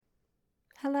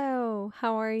Hello,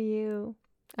 how are you?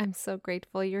 I'm so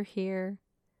grateful you're here.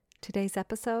 Today's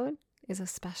episode is a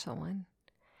special one.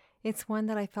 It's one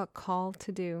that I felt called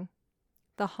to do.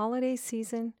 The holiday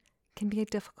season can be a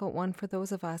difficult one for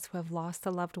those of us who have lost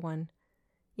a loved one,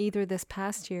 either this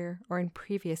past year or in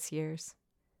previous years.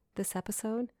 This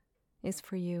episode is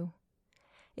for you.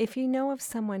 If you know of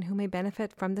someone who may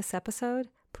benefit from this episode,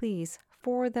 please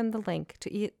forward them the link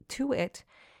to it,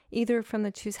 either from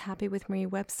the Choose Happy with Marie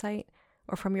website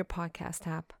or from your podcast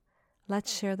app.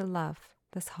 Let's share the love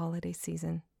this holiday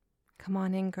season. Come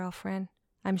on in, girlfriend.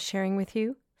 I'm sharing with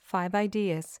you 5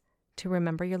 ideas to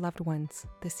remember your loved ones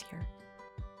this year.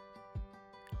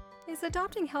 Is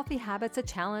adopting healthy habits a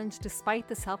challenge despite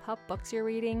the self-help books you're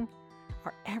reading?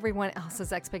 Are everyone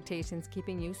else's expectations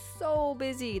keeping you so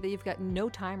busy that you've got no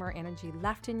time or energy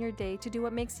left in your day to do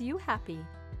what makes you happy?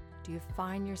 Do you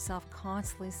find yourself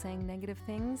constantly saying negative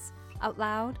things out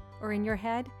loud or in your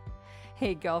head?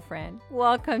 Hey girlfriend,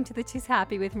 welcome to the Choose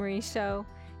Happy with Marie show.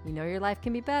 You know your life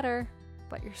can be better,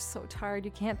 but you're so tired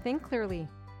you can't think clearly.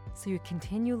 So you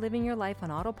continue living your life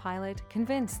on autopilot,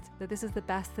 convinced that this is the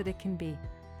best that it can be.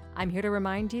 I'm here to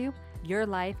remind you, your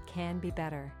life can be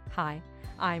better. Hi,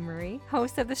 I'm Marie,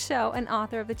 host of the show and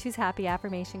author of the Choose Happy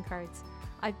affirmation cards.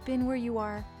 I've been where you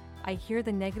are. I hear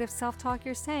the negative self-talk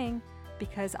you're saying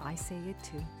because I say it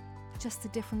too, just a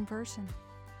different version.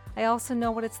 I also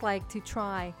know what it's like to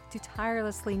try to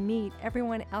tirelessly meet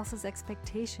everyone else's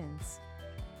expectations.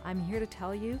 I'm here to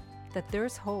tell you that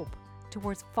there's hope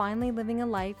towards finally living a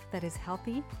life that is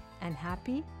healthy and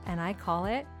happy, and I call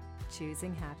it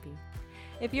choosing happy.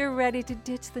 If you're ready to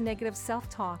ditch the negative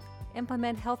self-talk,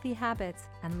 implement healthy habits,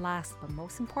 and last but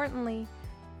most importantly,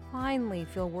 finally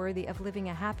feel worthy of living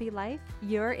a happy life,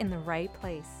 you're in the right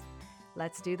place.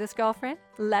 Let's do this, girlfriend.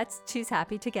 Let's choose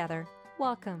happy together.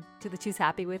 Welcome to the Choose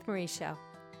Happy with Marie show.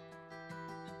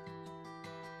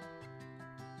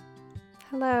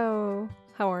 Hello,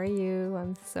 how are you?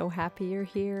 I'm so happy you're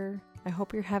here. I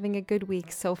hope you're having a good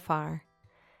week so far.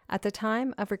 At the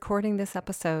time of recording this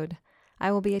episode,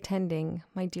 I will be attending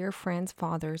my dear friend's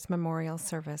father's memorial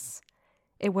service.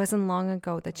 It wasn't long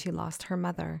ago that she lost her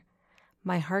mother.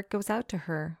 My heart goes out to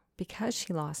her because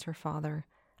she lost her father,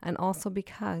 and also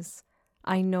because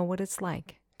I know what it's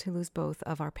like to lose both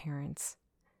of our parents.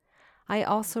 I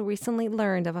also recently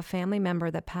learned of a family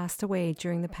member that passed away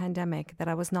during the pandemic that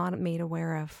I was not made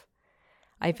aware of.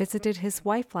 I visited his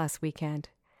wife last weekend,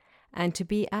 and to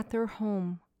be at their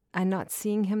home and not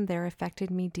seeing him there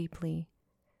affected me deeply.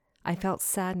 I felt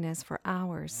sadness for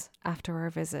hours after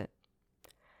our visit.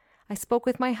 I spoke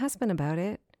with my husband about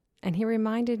it, and he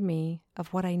reminded me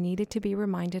of what I needed to be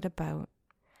reminded about.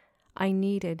 I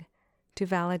needed to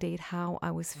validate how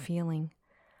I was feeling.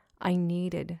 I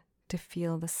needed to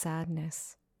feel the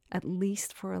sadness, at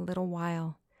least for a little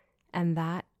while, and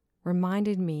that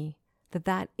reminded me that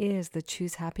that is the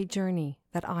Choose Happy journey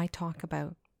that I talk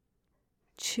about.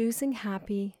 Choosing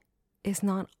happy is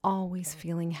not always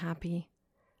feeling happy.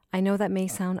 I know that may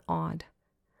sound odd.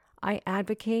 I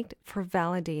advocate for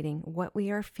validating what we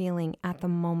are feeling at the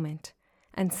moment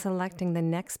and selecting the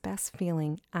next best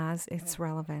feeling as it's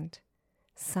relevant.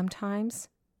 Sometimes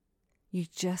you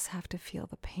just have to feel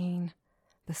the pain,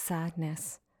 the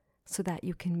sadness, so that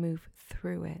you can move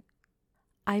through it.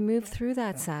 I moved through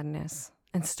that sadness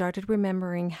and started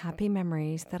remembering happy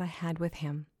memories that I had with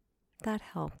him. That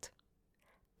helped.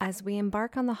 As we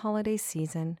embark on the holiday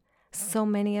season, so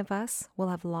many of us will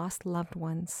have lost loved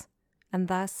ones, and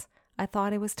thus I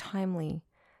thought it was timely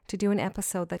to do an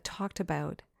episode that talked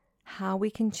about how we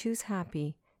can choose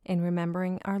happy in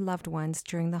remembering our loved ones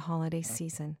during the holiday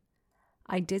season.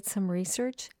 I did some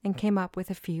research and came up with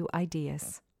a few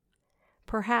ideas.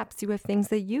 Perhaps you have things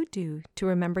that you do to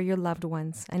remember your loved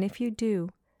ones, and if you do,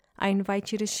 I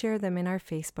invite you to share them in our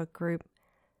Facebook group.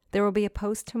 There will be a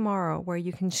post tomorrow where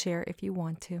you can share if you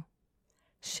want to.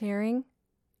 Sharing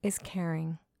is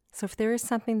caring, so if there is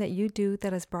something that you do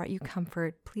that has brought you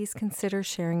comfort, please consider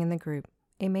sharing in the group.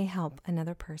 It may help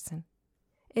another person.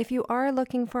 If you are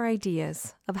looking for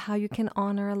ideas of how you can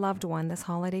honor a loved one this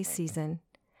holiday season,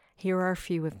 here are a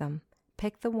few of them.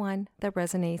 Pick the one that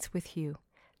resonates with you.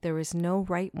 There is no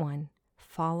right one.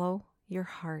 Follow your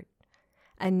heart.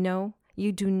 And no,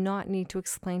 you do not need to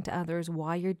explain to others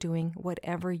why you're doing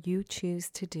whatever you choose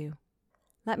to do.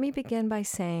 Let me begin by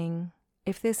saying,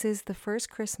 if this is the first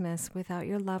Christmas without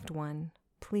your loved one,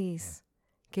 please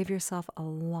give yourself a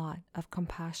lot of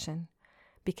compassion,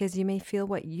 because you may feel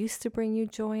what used to bring you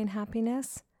joy and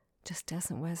happiness just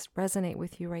doesn't resonate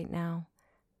with you right now.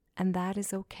 And that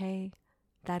is okay.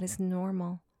 That is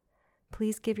normal.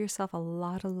 Please give yourself a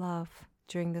lot of love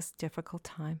during this difficult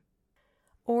time.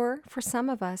 Or for some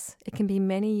of us, it can be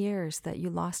many years that you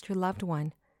lost your loved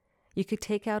one. You could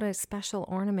take out a special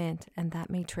ornament and that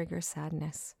may trigger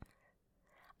sadness.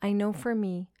 I know for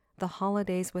me, the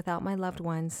holidays without my loved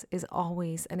ones is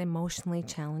always an emotionally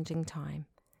challenging time.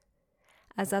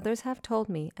 As others have told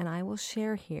me, and I will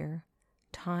share here,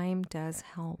 time does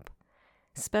help,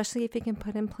 especially if you can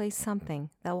put in place something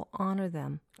that will honor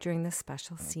them during this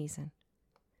special season.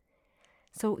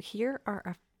 So here are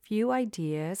a few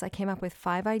ideas. I came up with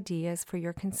 5 ideas for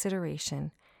your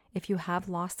consideration if you have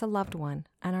lost a loved one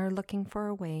and are looking for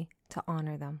a way to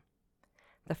honor them.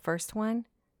 The first one,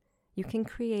 you can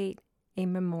create a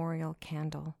memorial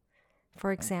candle.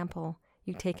 For example,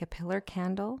 you take a pillar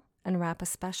candle and wrap a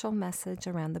special message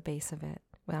around the base of it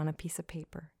on a piece of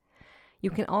paper.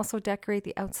 You can also decorate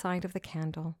the outside of the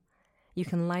candle. You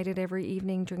can light it every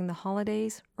evening during the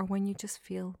holidays or when you just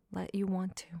feel that you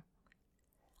want to.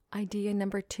 Idea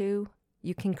number 2,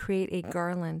 you can create a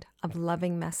garland of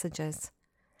loving messages.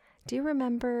 Do you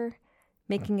remember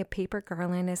making a paper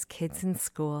garland as kids in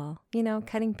school?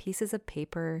 Cutting pieces of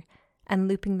paper and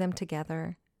looping them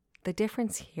together. The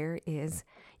difference here is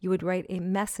you would write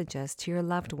messages to your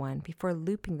loved one before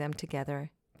looping them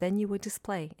together. Then you would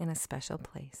display in a special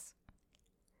place.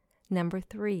 Number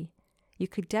 3, you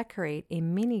could decorate a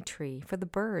mini tree for the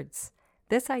birds.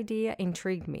 This idea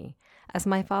intrigued me, as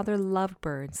my father loved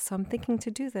birds, so I'm thinking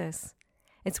to do this.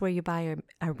 It's where you buy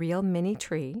a real mini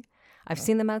tree. I've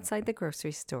seen them outside the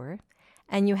grocery store,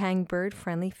 and you hang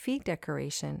bird-friendly feed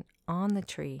decoration on the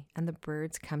tree, and the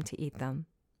birds come to eat them.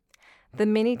 The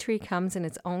mini tree comes in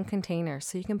its own container,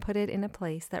 so you can put it in a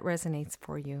place that resonates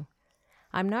for you.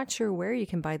 I'm not sure where you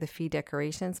can buy the feed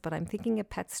decorations, but I'm thinking a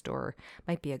pet store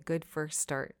might be a good first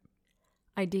start.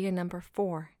 Idea number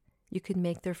 4, you could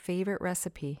make their favorite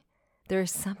recipe. There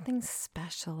is something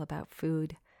special about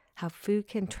food, how food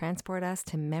can transport us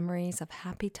to memories of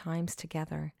happy times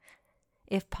together.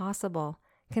 If possible,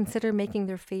 consider making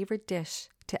their favorite dish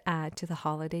to add to the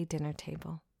holiday dinner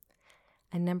table.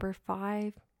 And number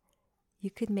 5, you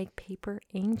could make paper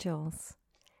angels.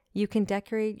 You can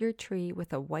decorate your tree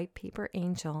with a white paper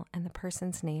angel and the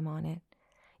person's name on it.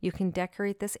 You can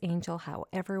decorate this angel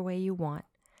however way you want.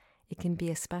 It can be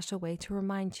a special way to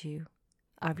remind you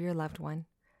of your loved one.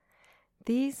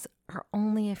 These are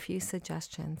only a few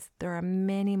suggestions. There are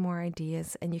many more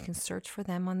ideas, and you can search for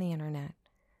them on the internet.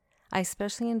 I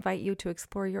especially invite you to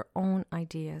explore your own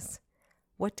ideas.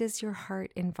 What does your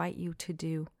heart invite you to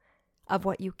do of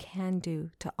what you can do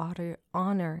to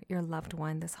honor your loved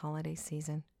one this holiday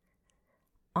season?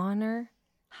 Honor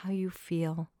how you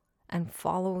feel and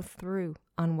follow through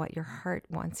on what your heart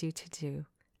wants you to do.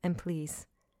 And please,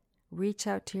 reach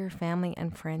out to your family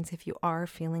and friends if you are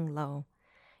feeling low.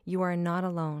 You are not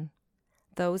alone.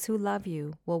 Those who love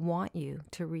you will want you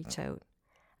to reach out.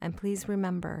 And please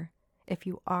remember, if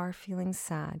you are feeling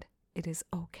sad, it is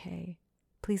okay.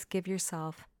 Please give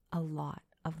yourself a lot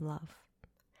of love.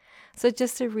 So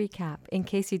just to recap, in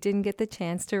case you didn't get the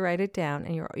chance to write it down,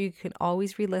 and you can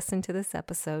always re-listen to this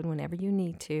episode whenever you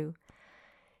need to,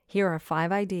 here are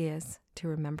 5 ideas to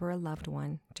remember a loved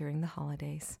one during the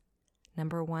holidays.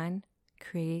 Number 1,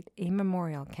 create a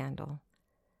memorial candle.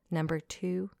 Number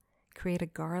 2, create a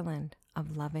garland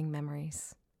of loving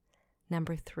memories.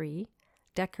 Number 3,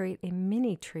 decorate a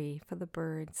mini tree for the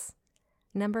birds.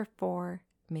 Number 4,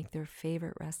 make their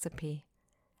favorite recipe.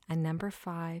 And number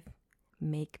 5,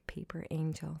 make paper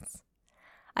angels.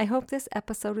 I hope this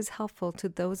episode is helpful to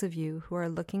those of you who are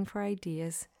looking for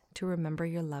ideas to remember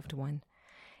your loved one.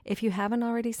 If you haven't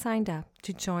already signed up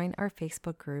to join our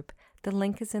Facebook group, the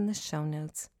link is in the show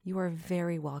notes. You are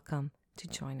very welcome to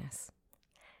join us.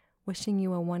 Wishing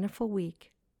you a wonderful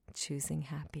week, choosing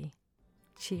happy.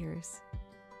 Cheers.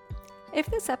 If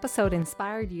this episode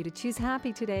inspired you to choose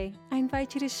happy today, I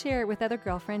invite you to share it with other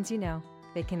girlfriends you know.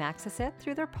 They can access it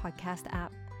through their podcast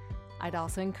app. I'd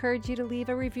also encourage you to leave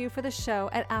a review for the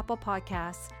show at Apple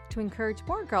Podcasts to encourage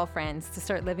more girlfriends to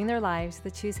start living their lives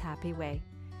the Choose Happy way.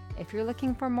 If you're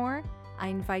looking for more, I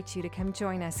invite you to come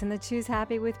join us in the Choose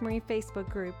Happy with Marie Facebook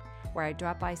group, where I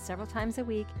drop by several times a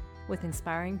week with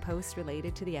inspiring posts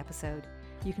related to the episode.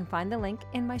 You can find the link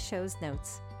in my show's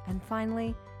notes. And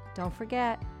finally, don't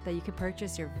forget that you can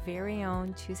purchase your very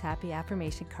own Choose Happy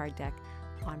affirmation card deck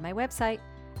on my website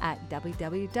at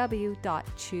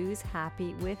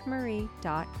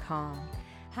www.choosehappywithmarie.com.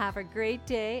 Have a great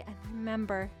day, and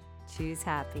remember, choose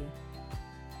happy.